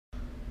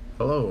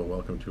Hello,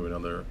 welcome to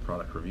another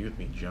product review with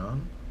me,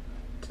 John.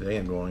 Today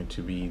I'm going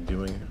to be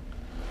doing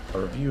a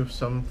review of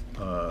some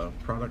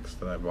products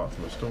that I bought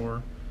from the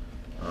store.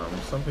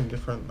 Something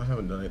different. I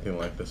haven't done anything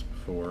like this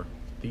before.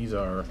 These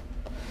are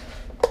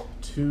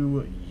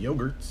two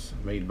yogurts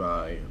made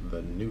by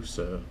the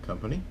Noosa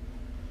company.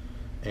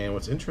 And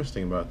what's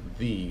interesting about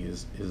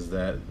these is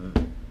that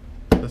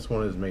this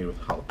one is made with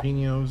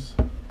jalapenos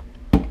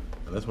and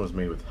this one is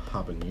made with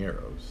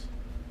habaneros.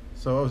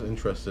 So I was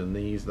interested in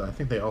these. I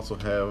think they also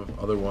have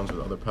other ones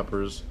with other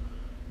peppers.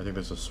 I think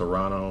there's a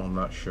serrano. I'm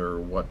not sure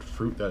what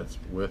fruit that it's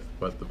with,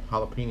 but the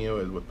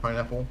jalapeno is with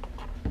pineapple,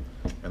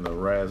 and the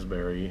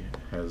raspberry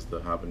has the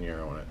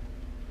habanero in it.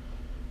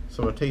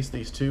 So I'm going to taste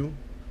these two,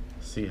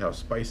 see how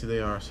spicy they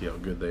are, see how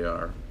good they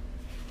are.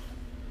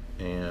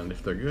 And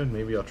if they're good,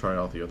 maybe I'll try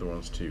out the other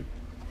ones too.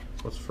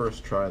 Let's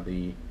first try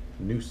the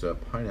Noosa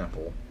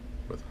pineapple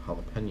with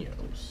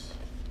jalapenos.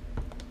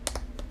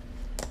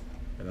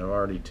 And I've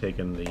already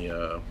taken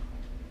the,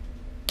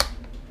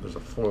 there's a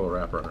foil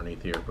wrapper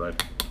underneath here,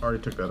 but I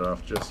already took that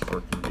off just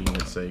for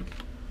convenience sake.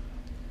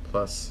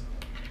 Plus,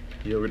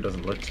 the yogurt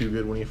doesn't look too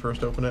good when you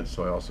first open it,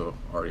 so I also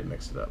already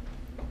mixed it up.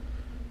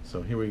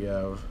 So here we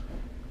have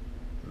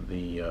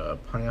the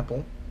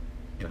pineapple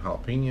and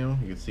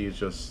jalapeno. You can see it's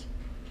just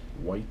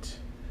white.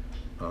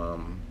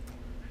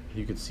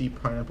 You can see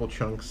pineapple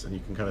chunks, and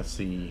you can kind of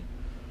see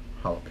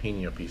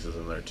jalapeno pieces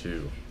in there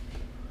too.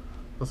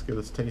 Let's give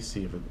this a taste,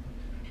 see if it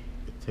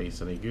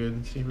tastes any good,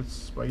 and see if it's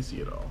spicy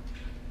at all.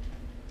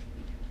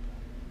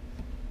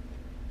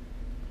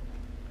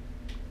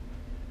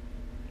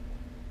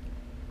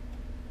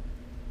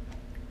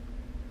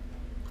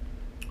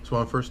 So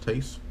on first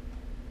taste,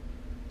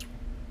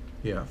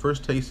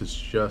 first taste is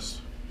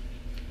just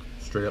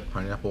straight up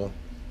pineapple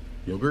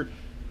yogurt.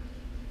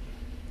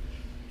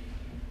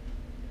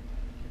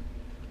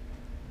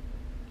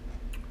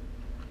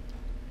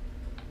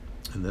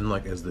 And then,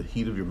 like, as the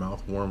heat of your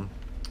mouth warm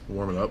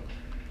it up,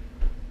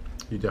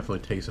 you definitely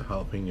taste a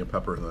jalapeno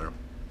pepper in there.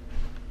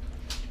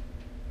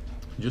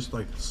 Just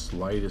like the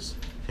slightest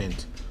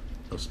hint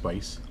of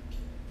spice.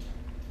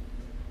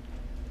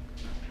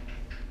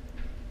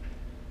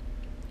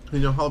 You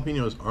know,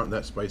 jalapenos aren't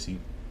that spicy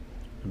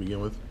to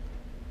begin with.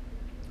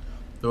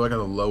 They're like on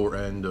the lower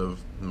end of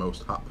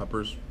most hot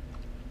peppers.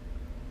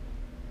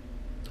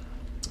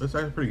 It's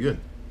actually pretty good.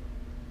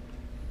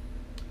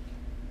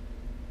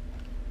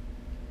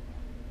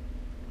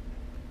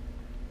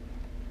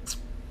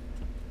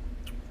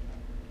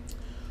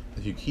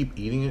 If you keep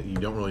eating it, you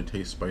don't really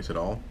taste spice at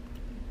all.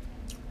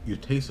 You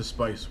taste the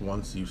spice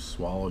once you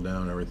swallow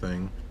down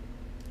everything,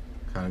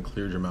 kind of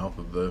cleared your mouth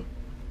of the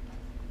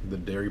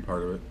dairy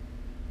part of it,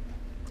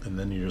 and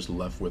then you're just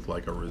left with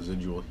like a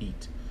residual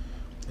heat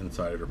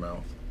inside of your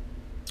mouth.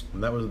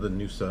 And that was the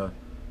Noosa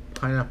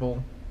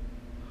pineapple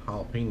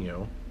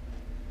jalapeno.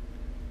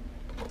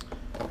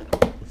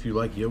 If you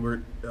like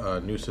yogurt,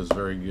 Noosa is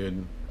very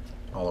good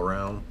all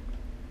around.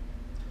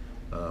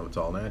 It's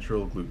all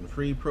natural,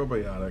 gluten-free,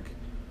 probiotic,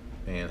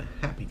 and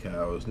happy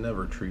cows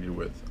never treated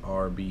with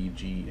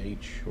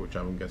RBGH, which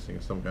I'm guessing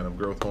is some kind of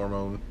growth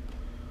hormone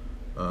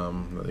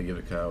that they give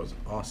to cows.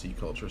 Aussie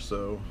culture,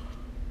 so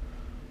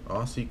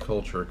Aussie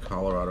culture,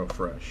 Colorado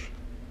fresh.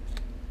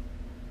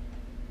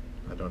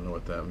 I don't know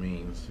what that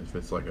means. If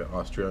it's like an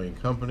Australian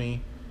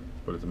company,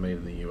 but it's made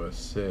in the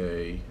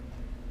USA,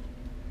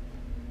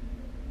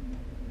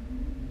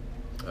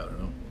 I don't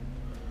know.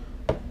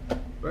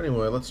 But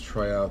anyway, let's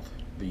try out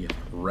the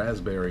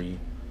raspberry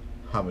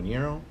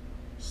habanero.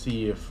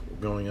 See if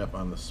going up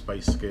on the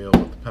spice scale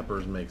with the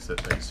peppers makes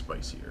it any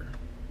spicier.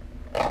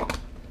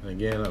 And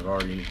again, I've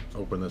already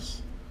opened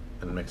this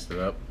and mixed it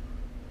up.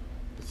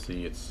 Let's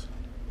see,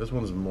 this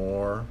one's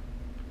more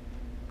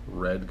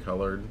red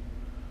colored.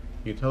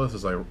 You can tell this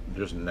is like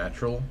just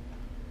natural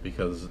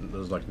because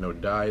there's like no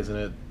dyes in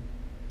it.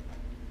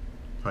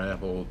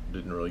 Pineapple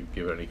didn't really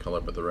give it any color,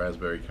 but the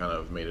raspberry kind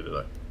of made it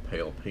a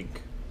pale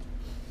pink.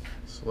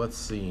 So let's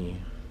see.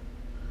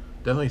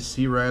 Definitely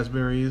see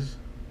raspberries.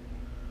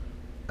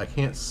 I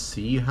can't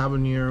see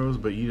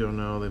habaneros, but you don't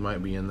know, they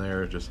might be in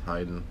there just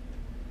hiding.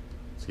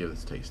 Let's give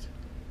this a taste.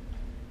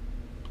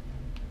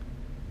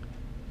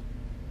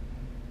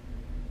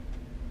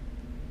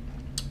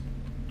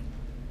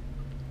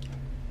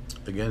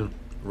 Again,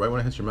 right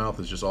when it hits your mouth,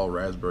 it's just all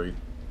raspberry.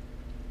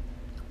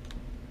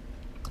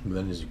 But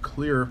then as you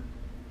clear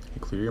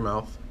your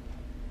mouth,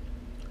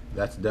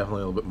 that's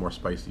definitely a little bit more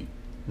spicy.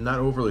 Not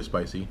overly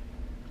spicy,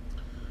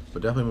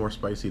 but definitely more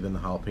spicy than the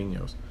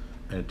jalapenos.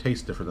 And it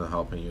tastes different than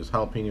jalapenos.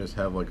 Jalapenos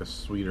have like a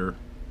sweeter,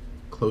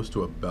 close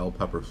to a bell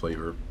pepper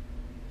flavor,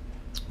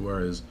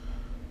 whereas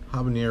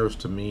habaneros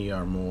to me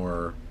are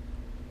more,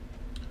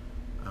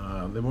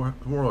 they're more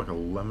like a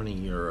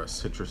lemony or a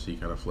citrusy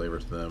kind of flavor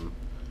to them,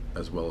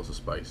 as well as a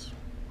spice.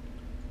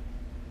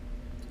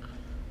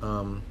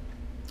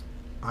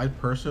 I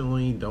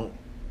personally don't.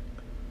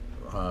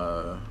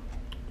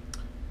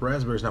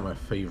 Raspberry's not my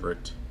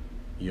favorite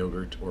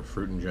yogurt or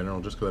fruit in general,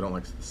 just because I don't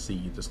like the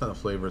seeds. It's not a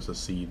flavor; it's the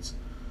seeds.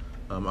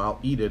 I'll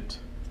eat it,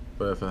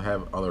 but if I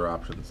have other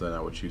options, then I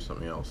would choose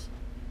something else.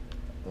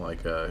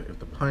 Like if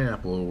the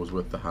pineapple was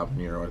with the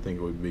habanero, I think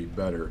it would be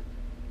better.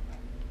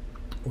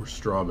 Or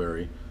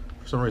strawberry.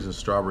 For some reason,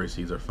 strawberry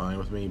seeds are fine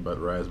with me, but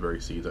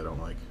raspberry seeds I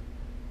don't like.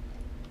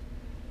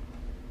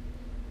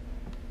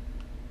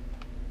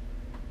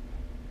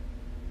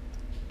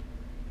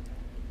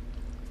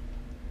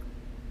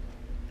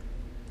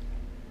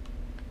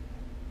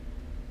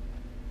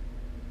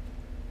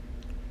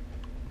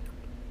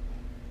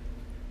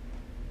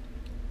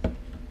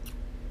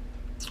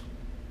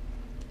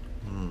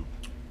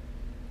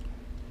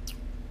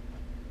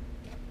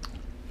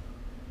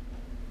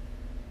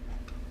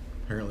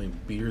 Apparently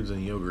beards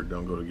and yogurt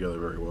don't go together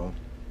very well.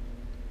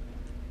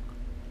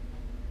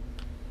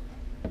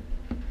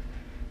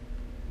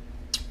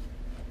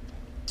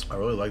 I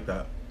really like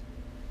that.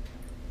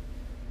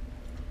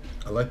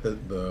 I like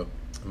the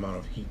amount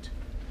of heat.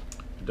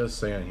 It does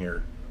say on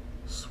here,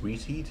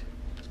 sweet heat.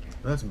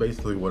 That's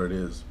basically what it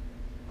is.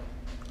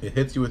 It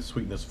hits you with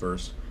sweetness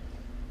first.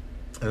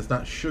 And it's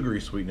not sugary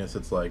sweetness,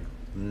 it's like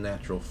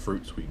natural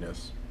fruit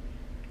sweetness.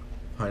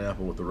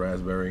 Pineapple with the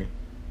raspberry.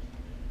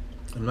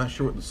 I'm not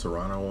sure what the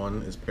Serrano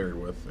one is paired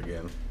with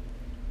again,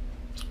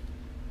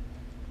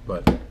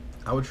 but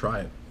I would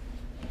try it.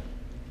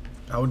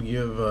 I would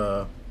give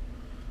out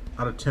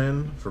of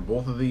 10 for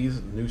both of these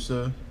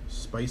Noosa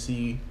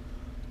spicy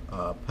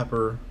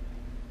pepper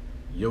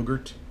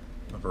yogurt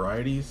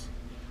varieties.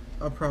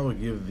 I'll probably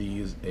give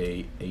these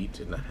a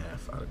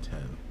 8.5 out of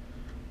 10.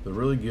 They're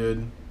really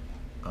good.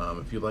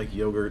 If you like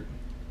yogurt,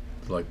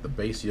 like the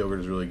base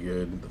yogurt is really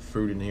good. The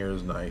fruit in here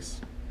is nice,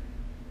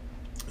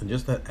 and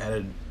just that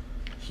added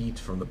heat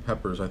from the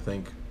peppers, I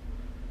think,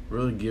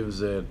 really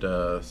gives it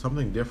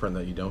something different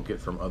that you don't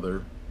get from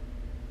other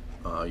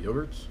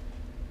yogurts.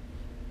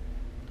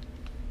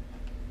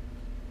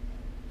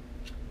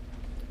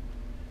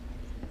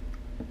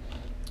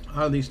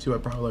 Out of these two, I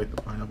probably like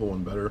the pineapple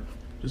one better,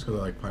 just because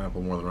I like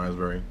pineapple more than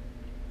raspberry.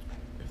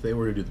 If they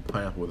were to do the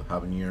pineapple with a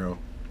habanero,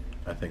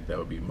 I think that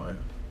would be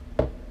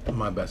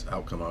my best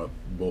outcome out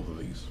of both of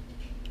these.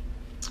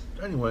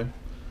 Anyway,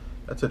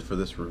 that's it for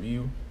this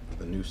review of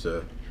the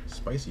Noosa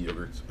spicy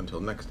yogurts.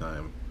 Until next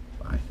time,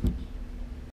 bye.